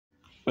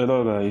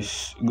Hello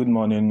guys, good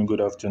morning, good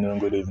afternoon,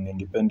 good evening,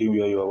 depending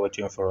where you are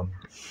watching from.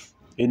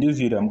 In this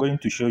video, I'm going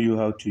to show you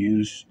how to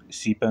use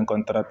Cpen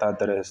contract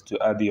address to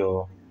add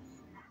your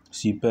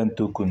Cpen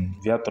token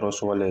via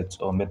Trust Wallet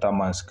or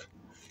MetaMask.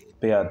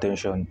 Pay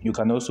attention. You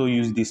can also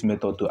use this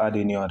method to add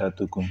any other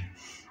token.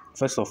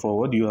 First of all,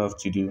 what do you have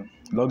to do?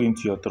 Log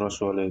into your Trust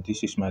Wallet.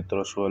 This is my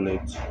Trust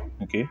Wallet.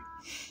 Okay.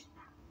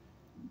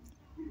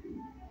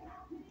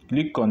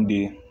 Click on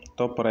the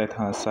top right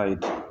hand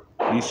side.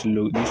 This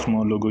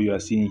small logo you are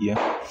seeing here.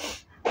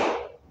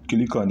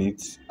 Click on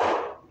it.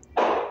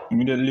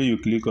 Immediately you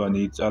click on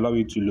it, allow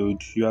it to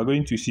load. You are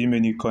going to see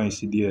many coins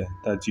there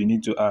that you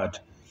need to add.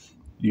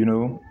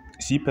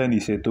 Cpen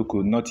is a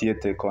token, not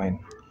yet a coin.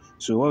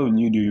 So what will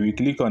you do? You will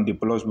click on the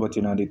plus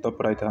button on the top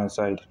right hand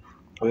side.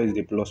 Where is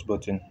the plus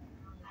button?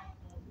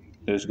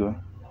 Let's go.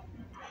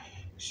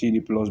 See the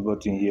plus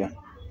button here.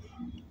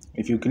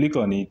 If you click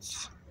on it,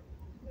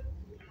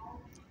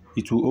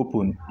 it will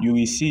open. You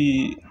will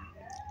see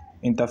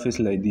interface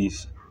like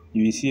this.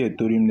 You will see a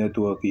Ethereum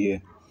network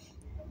here.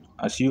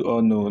 As you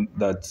all know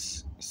that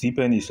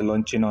Cpen is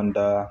launching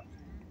under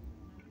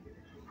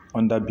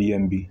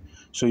BNB.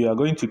 So you are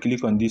going to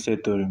click on this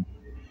Ethereum.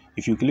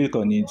 If you click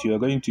on it, you are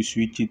going to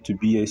switch it to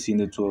BSC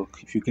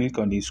network. If you click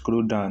on it,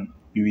 scroll down,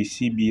 you will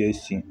see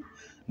BSC.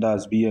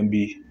 That's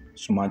BNB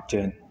Smart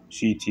Chain.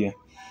 See it here.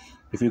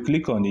 If you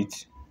click on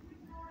it,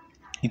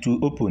 it will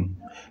open.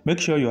 Make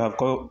sure you have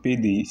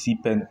copied the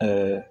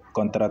Cpen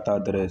contract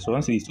address.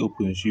 Once it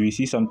opens, you will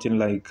see something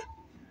like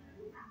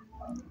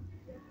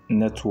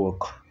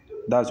network.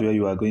 That's where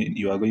you are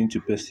going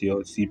to paste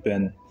your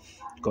Cpen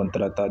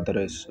contract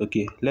address.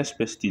 Okay, let's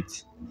paste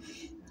it.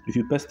 If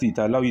you paste it,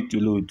 allow it to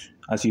load.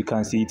 As you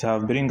can see, it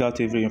have bring out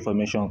every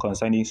information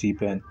concerning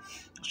Cpen.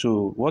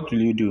 So what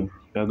will you do?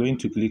 You are going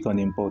to click on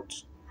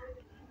import.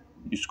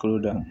 You scroll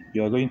down.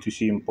 You are going to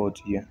see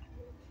import here.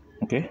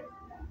 Okay,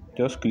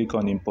 just click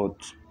on import.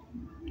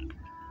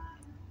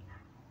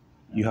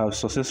 You have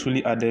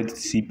successfully added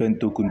Cpen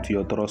token to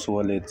your Trust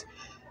wallet.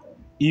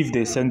 If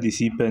they send the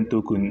Cpen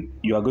token,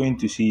 you are going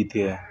to see it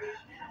here.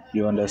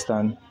 You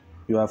understand?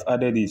 You have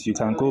added it. You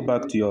can go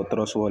back to your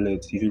Trust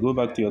wallet. If you go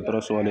back to your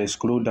Trust wallet,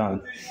 scroll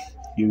down,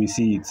 you will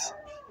see it.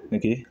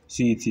 Okay,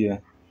 see it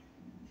here.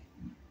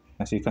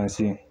 As you can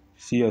see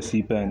your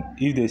Cpen.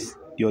 If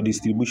your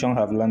distribution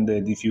have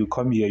landed, if you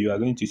come here, you are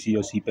going to see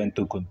your Cpen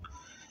token.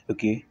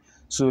 Okay,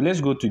 so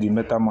let's go to the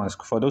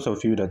MetaMask. For those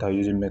of you that are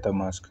using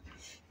MetaMask,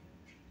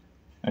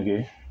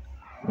 okay,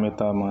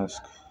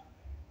 MetaMask.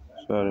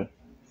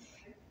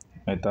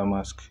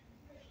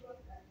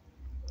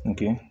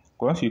 Okay,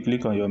 once you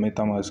click on your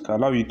MetaMask,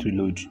 allow it to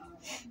load.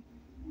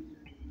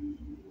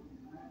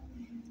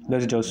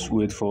 Let's just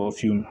wait for a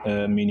few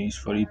minutes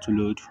for it to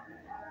load.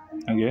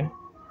 Okay.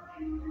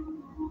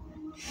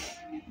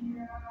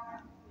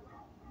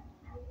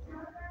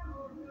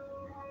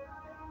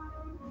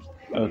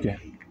 Okay.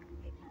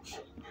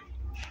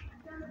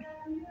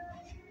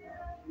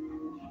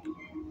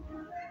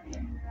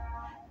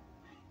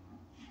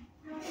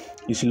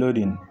 It's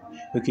loading.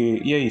 Okay,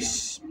 here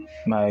is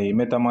my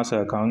MetaMask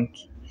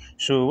account.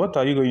 So what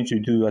are you going to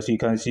do? As you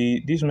can see,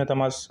 this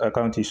MetaMask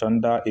account is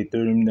under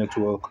Ethereum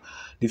network.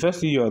 The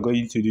first thing you are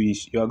going to do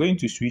is you are going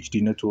to switch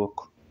the network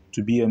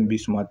to BNB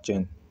Smart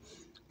Chain.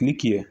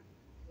 Click here.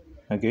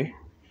 Okay.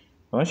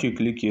 Once you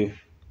click here,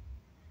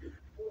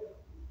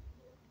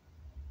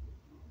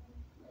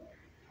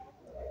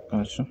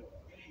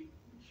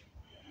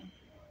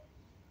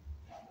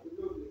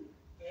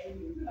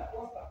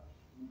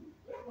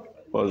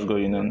 what's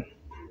going on?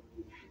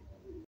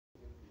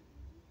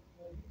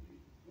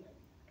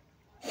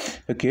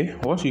 Okay,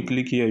 once you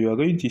click here, you are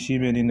going to see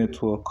many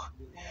network.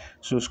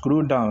 So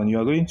scroll down, you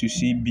are going to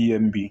see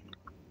BNB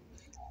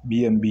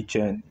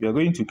chain. You are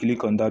going to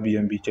click on that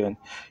BNB chain.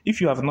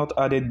 If you have not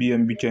added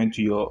BNB chain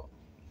to your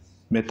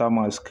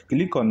MetaMask,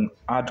 click on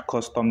add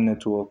custom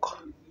network.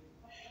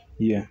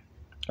 Here,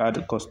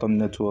 add custom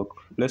network.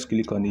 Let's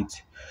click on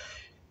it.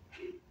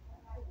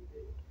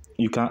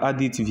 You can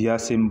add it via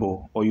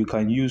symbol or you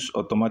can use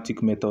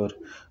automatic method,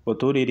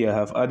 but already I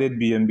have added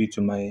BNB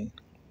to my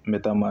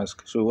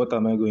MetaMask. So what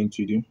am I going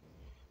to do?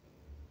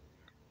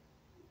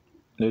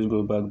 Let's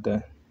go back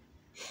there.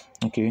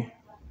 Okay,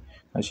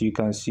 as you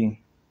can see,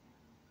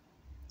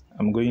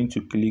 I'm going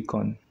to click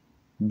on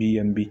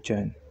BNB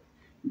chain.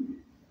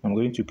 I'm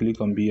going to click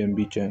on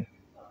BNB chain.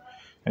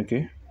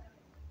 Okay,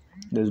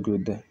 let's go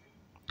there.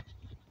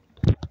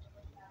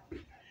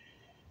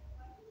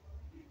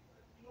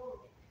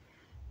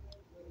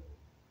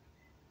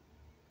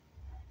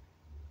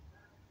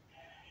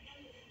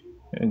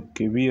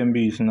 Okay,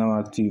 BNB is now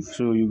active.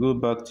 So you go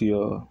back to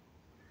your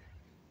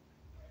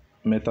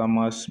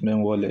MetaMask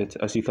main wallet.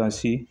 As you can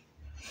see,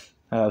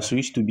 I have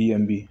switched to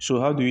BNB. So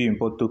how do you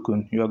import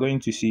token? You are going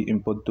to see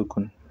import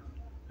token.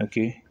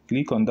 Okay,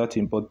 click on that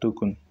import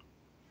token.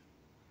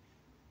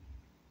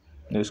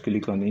 Let's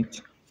click on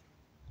it.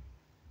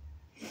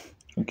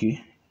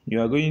 Okay,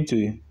 you are going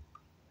to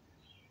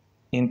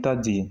enter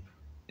the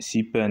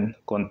Cpen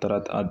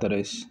contract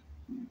address.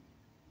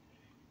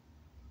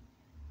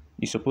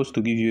 It's supposed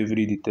to give you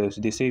every details.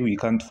 They say we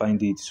can't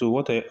find it. So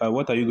what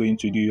are you going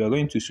to do? You are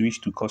going to switch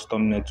to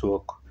custom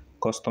network,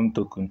 custom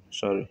token.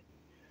 Sorry,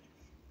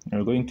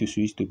 you're going to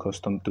switch to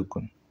custom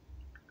token.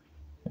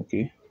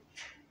 Okay,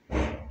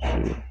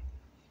 so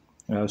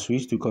I'll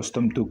switch to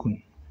custom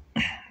token.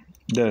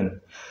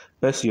 Then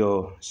paste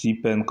your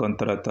Cpen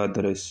contract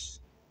address.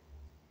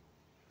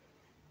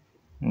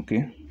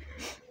 Okay,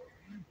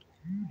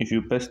 if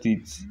you paste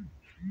it,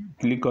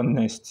 click on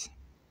next.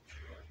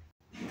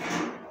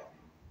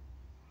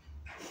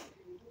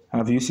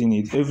 Have you seen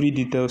it? Every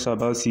details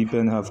about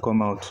Cpen have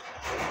come out.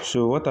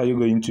 So what are you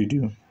going to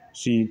do?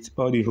 See it,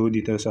 all the whole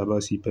details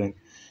about Cpen.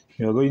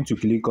 You are going to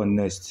click on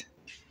next.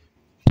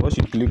 Once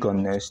you click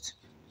on next,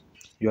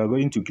 you are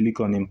going to click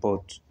on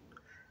import.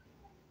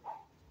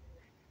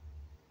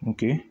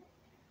 Okay,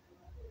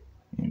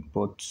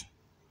 import.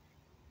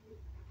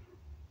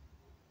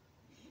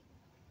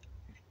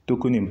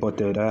 Token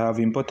imported. I have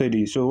imported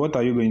it. So what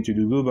are you going to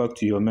do? Go back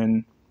to your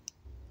main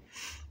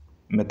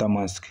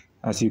MetaMask.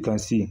 As you can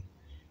see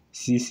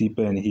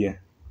Cpen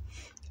here.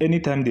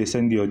 Anytime they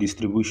send your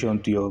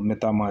distribution to your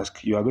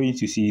MetaMask, you are going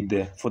to see it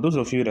there. For those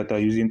of you that are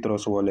using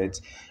Trust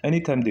Wallet,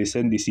 anytime they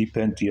send the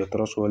Cpen to your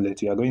Trust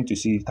Wallet, you are going to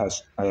see it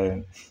as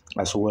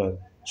well.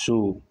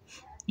 So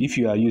if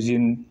you are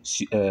using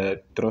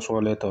Trust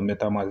Wallet or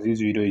MetaMask,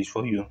 this video is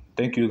for you.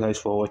 Thank you guys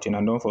for watching,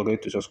 and don't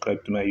forget to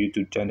subscribe to my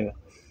YouTube channel.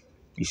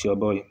 It's your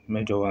boy,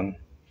 Major One.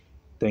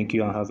 Thank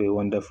you and have a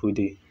wonderful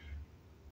day.